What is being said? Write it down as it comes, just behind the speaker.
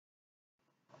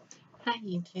Hi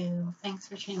YouTube, thanks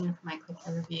for tuning in for my quick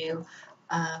review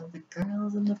of The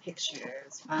Girls in the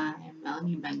Pictures by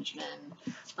Melanie Benjamin.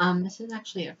 This is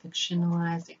actually a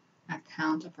fictionalized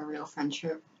account of a real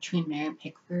friendship between Mary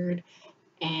Pickford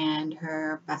and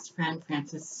her best friend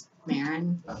Frances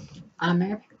Marion.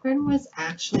 Mary Pickford was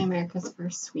actually America's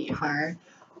first sweetheart,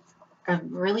 a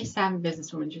really savvy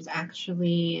businesswoman. She was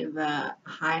actually the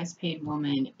highest paid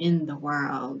woman in the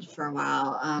world for a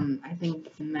while. I think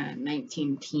in the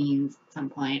 19 teens at some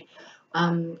point.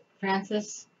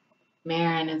 Frances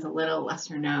Marion is a little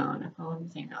lesser known, if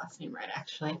I'm saying her last name right,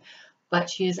 actually.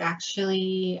 But she is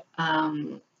actually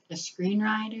a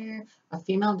screenwriter, a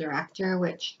female director,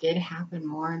 which did happen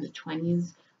more in the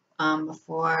 20s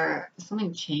before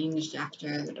something changed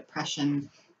after the Depression.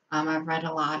 I've read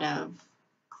a lot of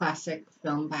classic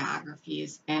film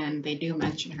biographies, and they do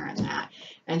mention her in that.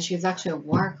 And she was actually a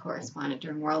war correspondent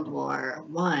during World War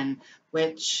One,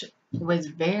 which was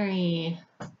very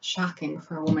shocking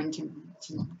for a woman to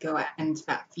go into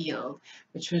that field,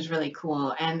 which was really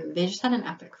cool. And they just had an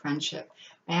epic friendship.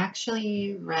 I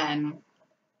actually read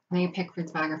Mary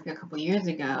Pickford's biography a couple years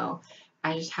ago.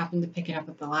 I just happened to pick it up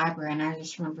at the library, and I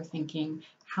just remember thinking,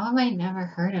 how have I never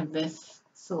heard of this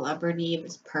celebrity,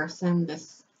 this person,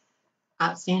 this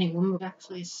outstanding woman? Who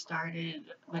actually started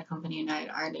the company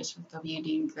United Artists with W.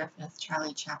 D. Griffith,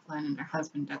 Charlie Chaplin, and her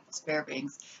husband Douglas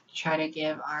Fairbanks to try to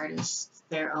give artists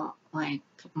their own, like,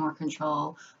 more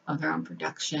control of their own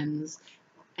productions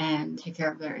and take care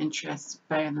of their interests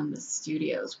better than the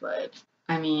studios would.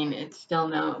 I mean, it's still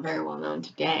very well known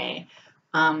today.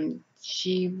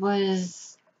 She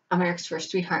was America's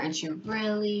first sweetheart, and she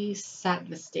really set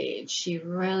the stage. She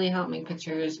really helped make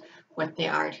pictures what they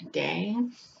are today.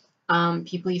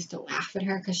 People used to laugh at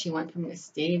her because she went from a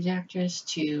stage actress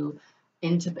to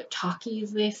into the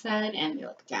talkies, they said, and they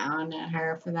looked down at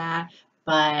her for that.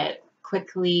 But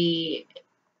quickly,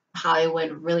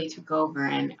 Hollywood really took over,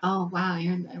 and oh wow,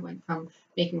 I went from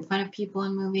making fun of people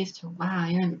in movies to wow,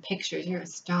 you're in the pictures, you're a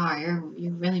star, you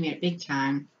really made it big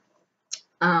time.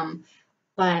 Um,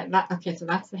 but that okay, so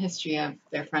that's the history of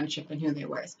their friendship and who they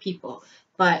were as people.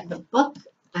 But the book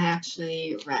I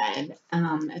actually read,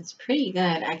 it's pretty good.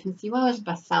 I can see why it was a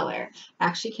bestseller. I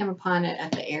actually came upon it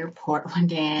at the airport one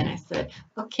day and I said,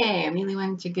 okay, I immediately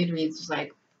went into Goodreads, was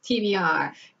like,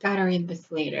 TBR, gotta read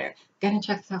this later. Gotta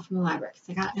check this out from the library because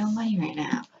I got no money right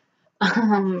now.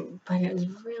 But it was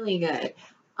really good.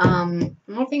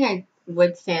 One thing I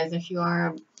would say is if you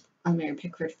are a Mary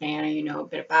Pickford fan or you know a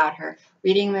bit about her,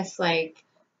 reading this like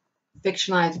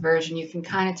fictionalized version, you can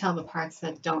kind of tell the parts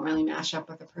that don't really mash up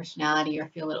with her personality or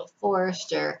feel a little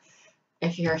forced, or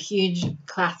if you're a huge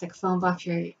classic film buff,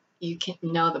 you can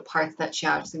know the parts that she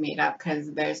obviously made up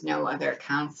because there's no other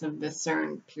accounts of the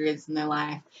certain periods in their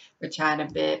life which had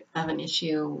a bit of an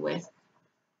issue with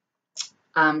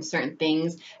certain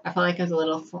things. I felt like it was a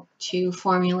little too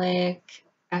formulaic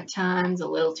at times, a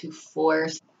little too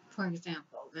forced. For example,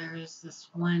 there's this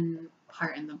one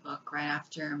part in the book right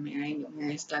after Mary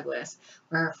marries Douglas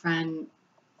where her friend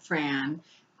Fran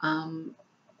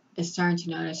is starting to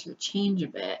notice her change a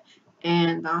bit.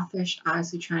 And the author's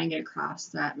obviously trying to get across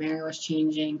that Mary was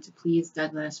changing to please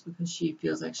Douglas because she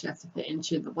feels like she has to fit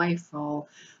into the wife role.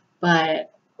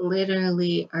 But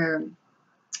literally, or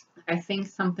I think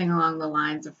something along the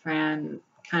lines of Fran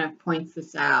kind of points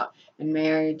this out, and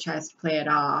Mary tries to play it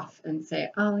off and say,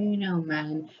 oh, you know,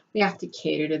 men, we have to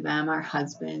cater to them, our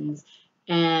husbands.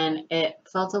 And it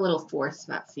felt a little forced,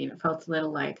 that scene. It felt a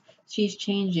little like she's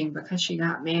changing because she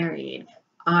got married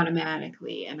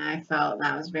automatically. And I felt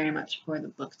that was very much for the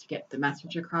book to get the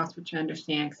message across, which I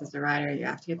understand because as a writer, you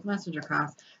have to get the message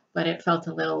across. But it felt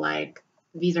a little like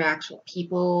these are actual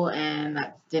people, and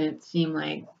that didn't seem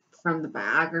like from the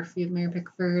biography of Mary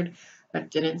Pickford. That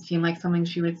didn't seem like something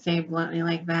she would say bluntly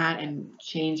like that and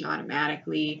change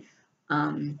automatically.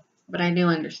 But I do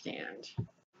understand.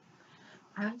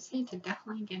 I would say to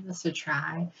definitely give this a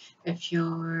try if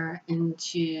you're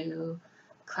into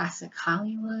classic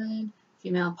Hollywood,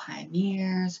 female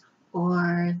pioneers,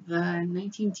 or the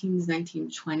 19 teens,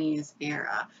 1920s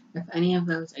era. If any of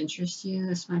those interest you,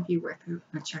 this might be worth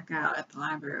a check out at the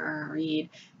library or a read.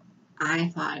 I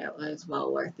thought it was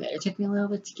well worth it. It took me a little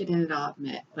bit to get in it, I'll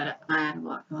admit, but I had a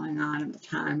lot going on at the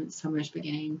time. It's summer's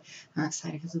beginning. I'm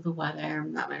excited because of the weather.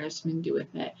 That might have something to do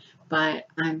with it. But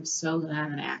I'm so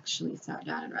glad that I actually sat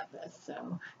down and read this.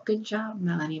 So good job,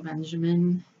 Melanie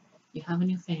Benjamin. You have a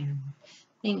new fan.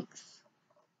 Thanks.